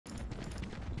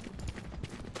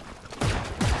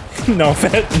No,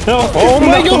 Fed. No. Oh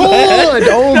my god!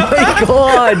 Oh my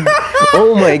god!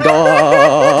 Oh my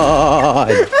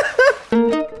god!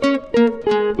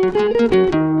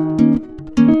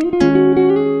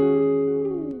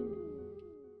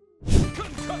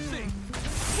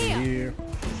 Here.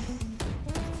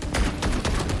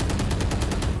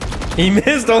 He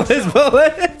missed all his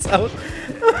bullets.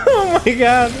 Oh my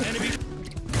god.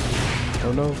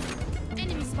 Oh no.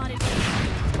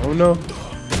 Oh no.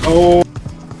 Oh.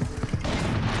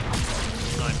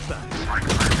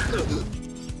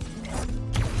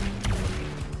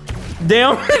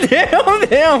 Damn,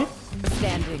 damn.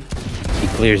 Standing. He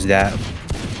clears that.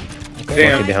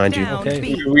 Damn. Behind you. Okay.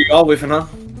 We all whiffing, huh?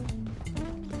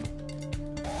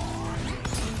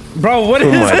 Bro, what is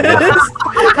Oh my this?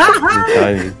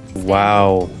 god.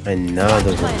 Wow.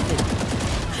 Another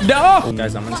one. No!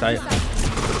 Guys, I'm inside.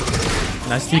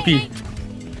 Nice TP.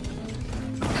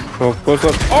 Oh, close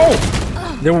up. Oh!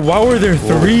 Why were there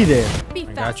three there? I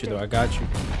got you though, I got you.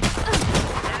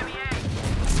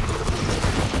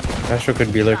 Astro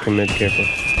could be lurking mid, careful.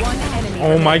 One enemy.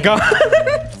 Oh my god.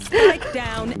 Strike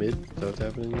down. Mid? Is that what's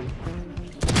happening?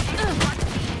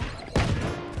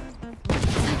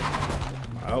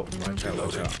 Oh, watch out,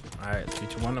 watch out. Alright, 3,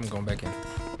 2, 1, I'm going back in.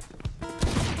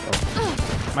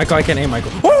 Oh. Michael, I can't aim,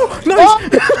 Michael. Oh, nice!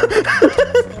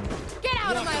 Get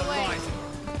out of my way.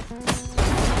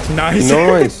 Nice.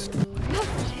 Nice.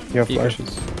 You have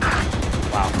flashes.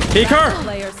 Take her!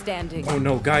 Player standing. Oh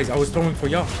no, guys, I was throwing for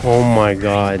y'all. Oh my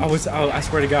god. I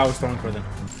swear to God, I was throwing for them.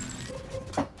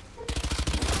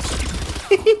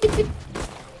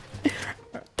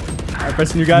 Alright,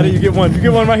 Preston, you got it. You get one. You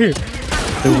get one right here.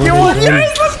 You get one.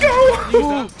 Yes, let's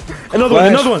go. Another one.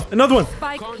 Another one. Another one.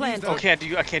 Spike planted. Oh,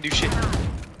 I can't do shit.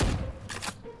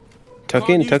 Tuck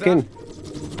in, tuck in.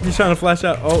 He's trying to flash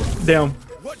out. Oh, damn.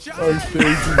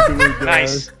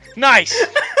 Nice. Nice.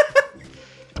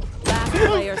 Last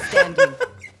player standing.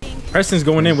 Preston's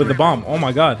going in with the bomb. Oh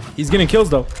my God. He's getting kills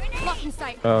though.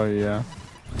 Oh yeah.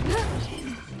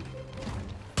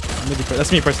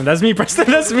 That's me, Preston. That's me, Preston.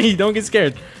 That's me. Don't get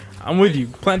scared. I'm with you.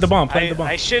 Plant the bomb. Plant the bomb.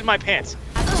 I shit my pants.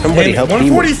 Somebody help me.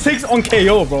 146 on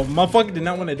KO, bro. Motherfucker did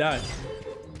not want to die.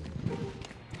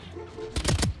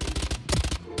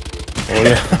 Oh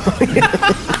yeah.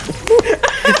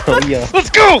 Oh yeah. Let's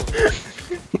go.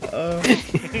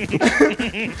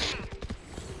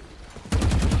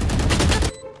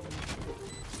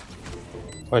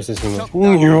 Watch this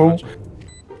one. Yo.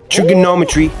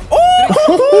 Trigonometry.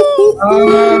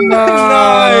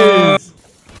 Nice.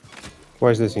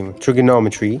 Watch this one.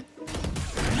 Trigonometry.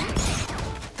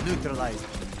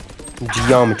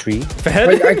 Geometry.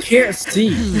 Fed? I can't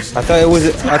see. I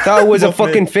thought it was a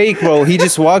fucking fake, bro. He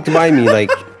just walked by me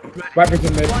like Vipers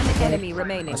in mid. One enemy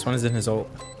remaining. This one is in his ult.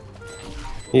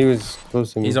 he was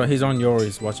close to me. He's on your.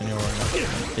 He's watching your right now.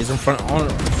 He's in front on.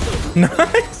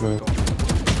 Nice.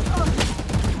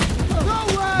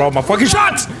 Bro, my fucking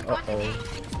shots!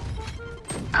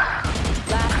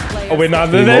 Oh wait, no,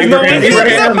 there's no way.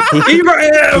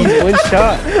 Ibrahim! One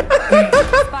shot.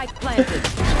 Spike planted.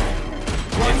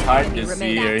 It's hard to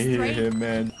see or hear him,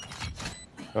 man.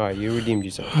 Alright, you redeemed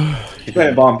yourself.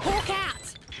 Plant bomb. Hawk out.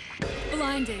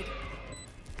 Blinded.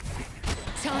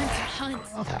 Time to hunt.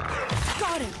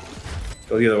 Got him.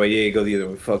 Go the other way. Yeah, go the other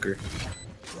way. Fucker.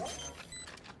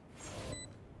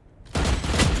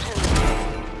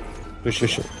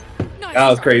 Push. That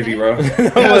was crazy, bro.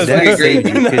 That was crazy.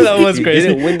 That was crazy.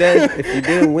 If you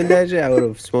didn't win that shit, I would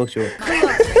have smoked you.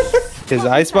 Because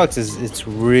Icebox it's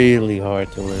really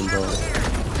hard to win, bro.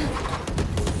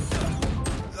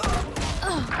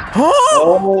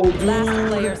 Oh, Last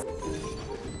player.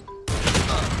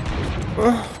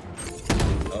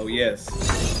 oh yes.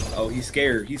 Oh, he's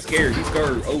scared. He's scared. He's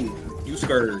scared. Oh, you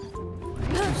scared.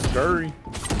 Scurry.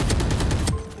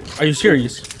 Are you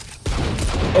serious?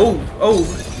 Oh.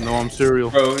 No, I'm serial.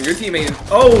 Bro, your teammate.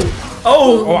 Oh.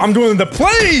 Oh, I'm doing the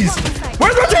plays.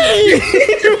 Where's my team?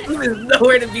 There's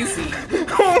nowhere to be seen.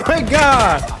 Oh my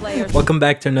God. Players. Welcome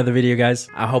back to another video, guys.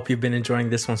 I hope you've been enjoying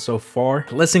this one so far.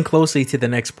 Listen closely to the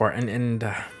next part, and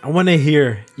I want to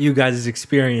hear you guys'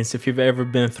 experience if you've ever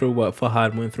been through what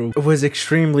Fahad went through. It was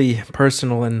extremely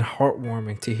personal and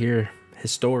heartwarming to hear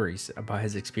his stories about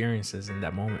his experiences in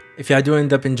that moment. If y'all do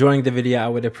end up enjoying the video, I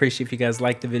would appreciate if you guys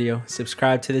like the video,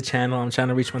 subscribe to the channel. I'm trying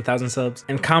to reach 1,000 subs,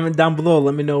 and comment down below.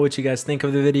 Let me know what you guys think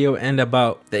of the video and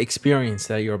about the experience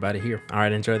that you're about to hear. All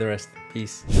right, enjoy the rest.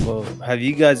 Peace. Well, have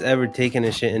you guys ever taken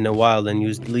a shit in the wild and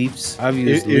used leaves? I've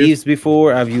used leaves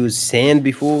before. I've used sand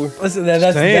before. Listen,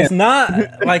 that's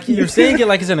not like you're saying it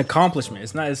like it's an accomplishment.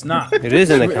 It's not. It's not. It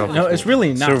is an accomplishment. No, it's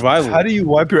really not. Survival. How do you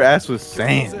wipe your ass with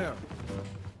sand?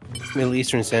 Middle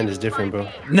Eastern sand is different, bro.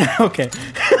 No, okay.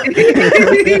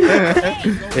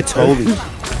 It's holy.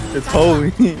 It's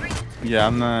holy. Yeah,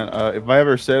 I'm not. If I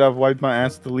ever said I've wiped my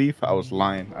ass with the leaf, I was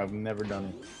lying. I've never done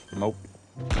it. Nope.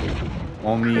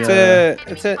 Only.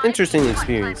 It's an interesting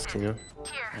experience, you know.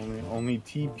 Only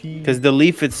TP. Because the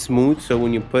leaf is smooth, so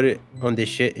when you put it on this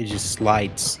shit, it just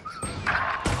slides.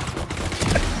 Got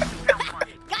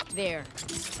there.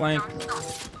 Flank.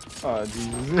 Oh,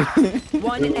 Jesus.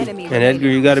 One enemy And Edgar,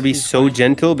 remaining. you gotta be so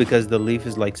gentle because the leaf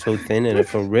is like so thin, and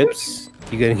if it rips,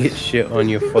 you gotta get shit on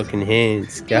your fucking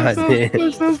hands. God damn.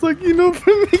 That sounds like you know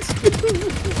from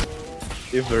experience.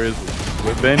 If there is one.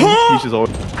 With Benny, he's just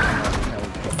always.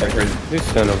 This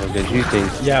son of a bitch, you think?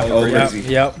 Yeah. Oh, Yep. crazy.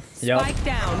 Yep. Spike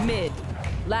down mid.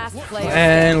 Last player.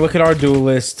 And look at our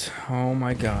duelist. Oh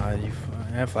my god. You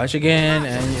flash again,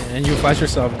 and you flash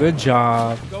yourself. Good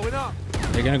job.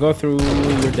 They're gonna go through.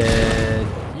 You're dead.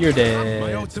 You're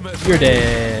dead. You're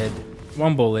dead.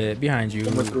 One bullet behind you.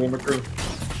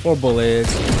 4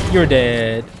 bullets. You're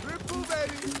dead.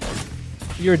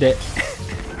 You're dead.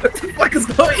 What the fuck is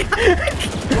going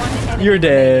on? You're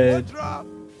dead.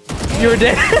 You're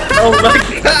dead. Oh my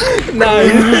god!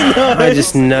 Nice. I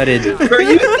just nutted.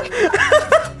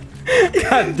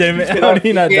 God damn it. How did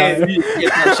he not die? You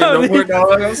can't talk shit no more,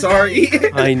 dog. I'm sorry.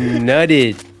 I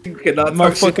nutted. You cannot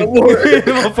talk shit no Motherfucking, more.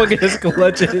 motherfucking just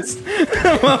clutches.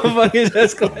 Motherfucking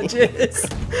just clutches.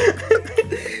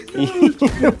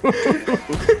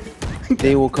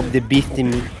 They woke up the beast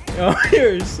in me. Oh,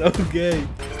 you're so gay.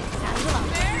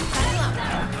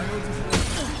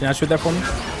 Can I shoot that for me?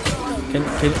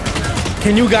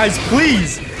 Can you guys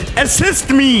please assist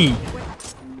me?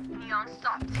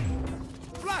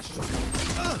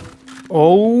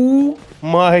 Oh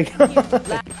my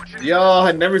god. Y'all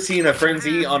had never seen a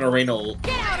frenzy on a Reyna ult.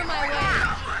 Get out of my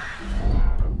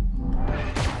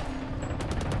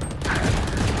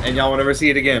way! And y'all will never see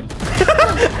it again.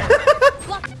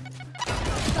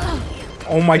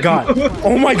 Oh my god.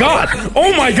 Oh my god.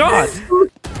 Oh my god.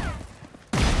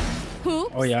 Who?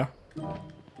 Oh yeah.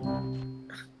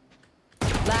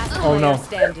 Last Oh, no.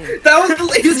 player standing. That was the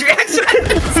latest reaction.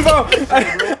 Bro,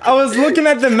 I was looking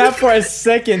at the map for a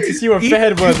second to see where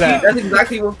Fed was at. That's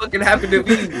exactly what fucking happened to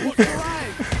me.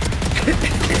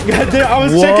 God damn, I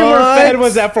was checking where What? Fed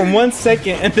was at for 1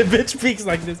 second, and the bitch peeks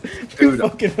like this. Dude.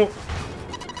 Fucking.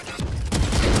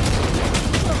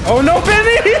 Oh no,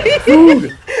 Benny!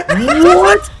 Dude,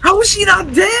 what? How is she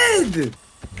not dead?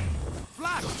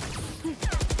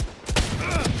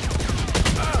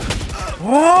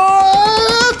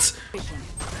 What?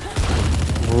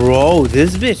 Bro,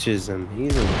 this bitch is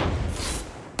amazing.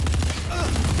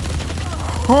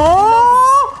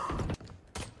 Huh?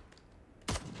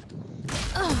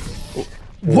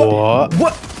 What?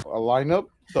 What? A lineup?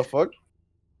 The fuck?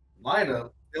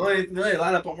 Lineup. The only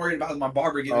lineup I'm worried about is my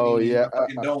barber giving Oh me yeah, a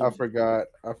fucking dome. I forgot.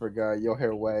 I forgot. Your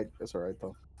hair wag. That's alright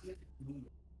though.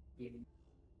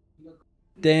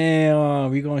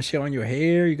 Damn, you gonna shit on your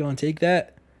hair? You gonna take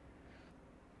that?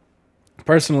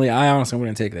 Personally, I honestly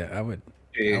wouldn't take that. I would.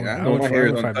 Yeah, I I know would my hair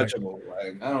is fight back. untouchable.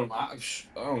 Like, I don't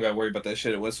gotta worry about that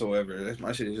shit whatsoever.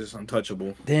 My shit is just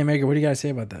untouchable. Damn, Edgar, what do you gotta say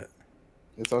about that?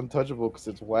 It's untouchable because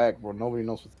it's whack, bro. Nobody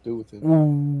knows what to do with it.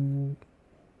 Ooh.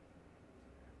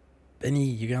 Benny,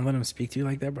 you gonna let him speak to you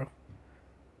like that, bro?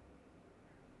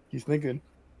 He's thinking.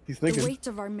 He's The thinking. weight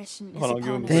of our mission is Hold on, give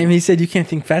upon him us. Damn, he said you can't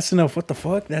think fast enough. What the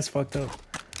fuck? That's fucked up.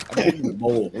 I'm smoking the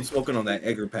bowl. I'm smoking on that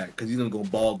Edgar pack because he's gonna go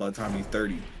bald by the time he's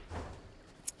 30.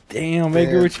 Damn,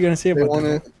 Edgar, what you gonna say They about want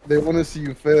that? to. They want to see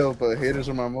you fail, but haters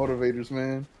are my motivators,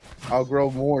 man. I'll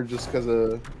grow more just because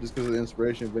of the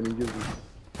inspiration Benny gives me.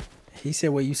 He said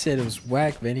what you said. It was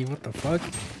whack, Benny. What the fuck?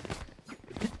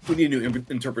 We need a new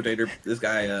interpreter. This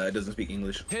guy doesn't speak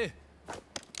English.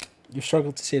 You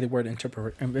struggle to say the word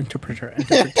interpreter. The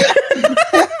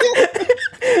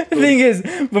thing is,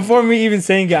 before me even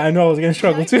saying it, I know I was gonna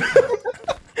struggle too.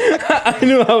 I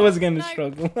knew I was gonna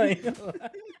struggle. Like,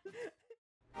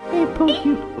 Hey,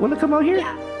 Pokey, wanna come out here?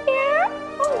 Yeah.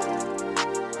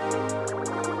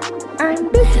 I'm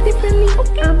built differently.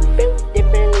 I'm built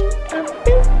differently. I'm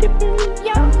built differently.